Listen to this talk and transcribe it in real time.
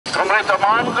Comrade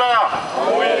Amandla!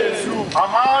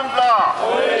 Amandla!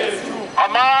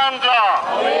 Amandla!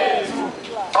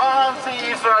 Fancy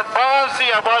Israel!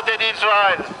 Fancy apartheid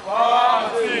Israel!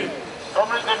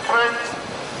 Comrades and friends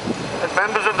and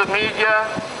members of the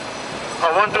media,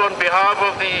 I want to, on behalf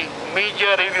of the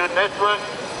Media Review Network,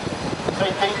 say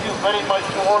thank you very much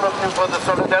to all of you for the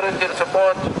solidarity and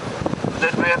support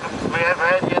that we have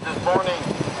had here this morning.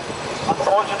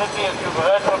 Unfortunately, as you've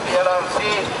heard from the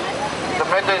LRC, the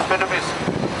matter is going to be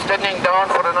standing down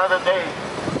for another day.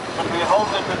 But we hope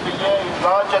that we'll be here in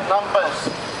larger numbers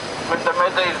when the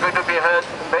matter is going to be heard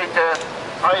later,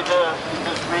 either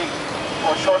this week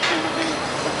or shortly.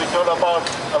 We'll be told about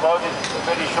it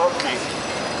very shortly.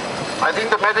 I think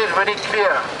the matter is very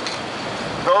clear.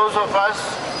 Those of us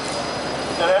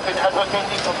that have been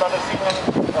advocating for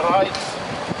Palestinian rights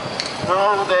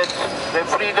know that their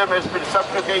freedom has been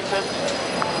subjugated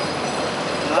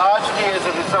largely as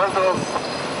a result of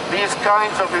these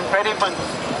kinds of impediments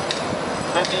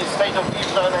that the State of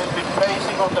Israel has been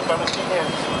placing on the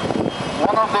Palestinians.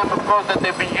 One of them, of course, that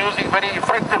they've been using very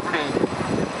effectively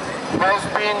has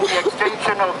been the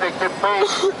extension of their campaign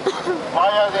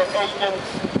via their agents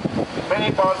in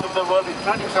many parts of the world,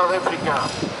 including South Africa.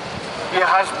 The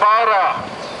Hasbara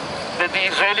that the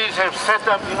Israelis have set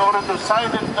up in order to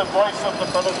silence the voice of the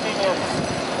Palestinians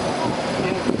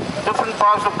in different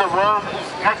parts of the world is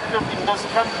active in this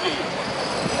country.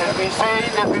 And we say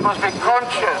that we must be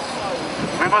conscious,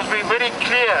 we must be very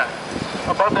clear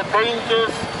about the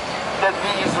dangers that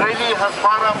the Israeli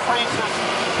Hasbara faces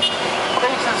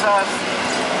us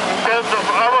in terms of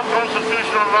our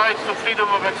constitutional rights to freedom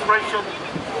of expression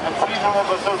and freedom of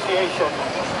association.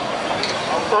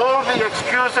 All the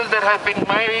excuses that have been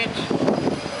made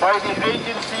by the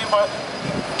agency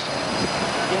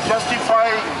in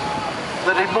justifying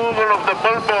the removal of the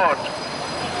billboard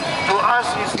to us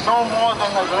is no more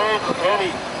than a red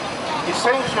herring.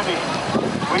 Essentially,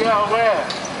 we are aware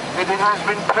that it has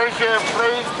been pressure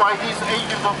placed by these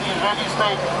agents of the Israeli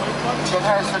state that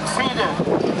has succeeded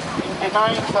in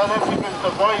denying South Africans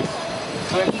the voice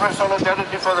to express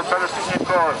solidarity for the Palestinian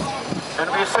cause. And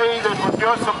we say that with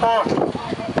your support,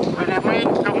 we remain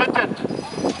committed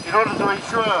in order to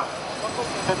ensure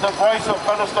that the voice of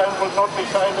Palestine will not be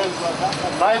silenced,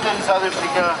 neither in South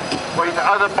Africa or in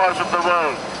other parts of the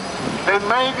world. They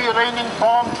may be raining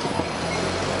bombs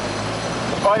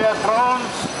via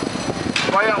drones,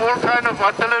 via all kinds of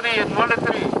artillery and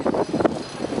military,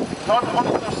 not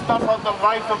only to snuff out the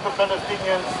life of the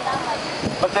Palestinians,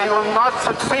 but they will not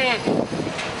succeed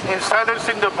in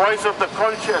silencing the voice of the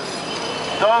conscious,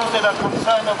 those that are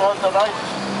concerned about the rights,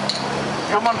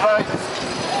 human rights,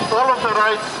 all of the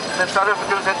rights that South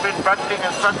Africans have been battling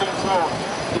and struggling for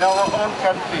in our own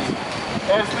country.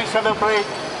 As we celebrate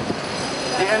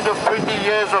the end of 20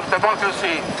 years of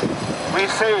democracy, we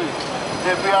say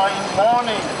that we are in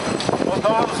mourning for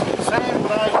those same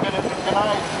rights that have been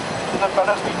denied to the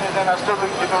Palestinians and are still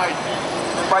being denied.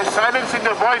 By silencing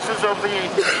the voices of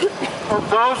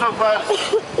those of us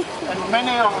and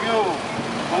many of you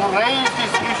who raise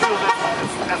these issues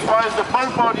as far as the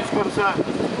billboard is concerned,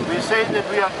 we say that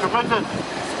we are committed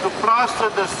to plaster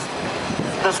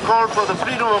this call for the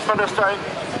freedom of Palestine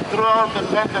throughout the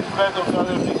land and breadth of South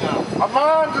Africa.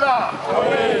 Amandla!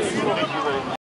 Thank you very much.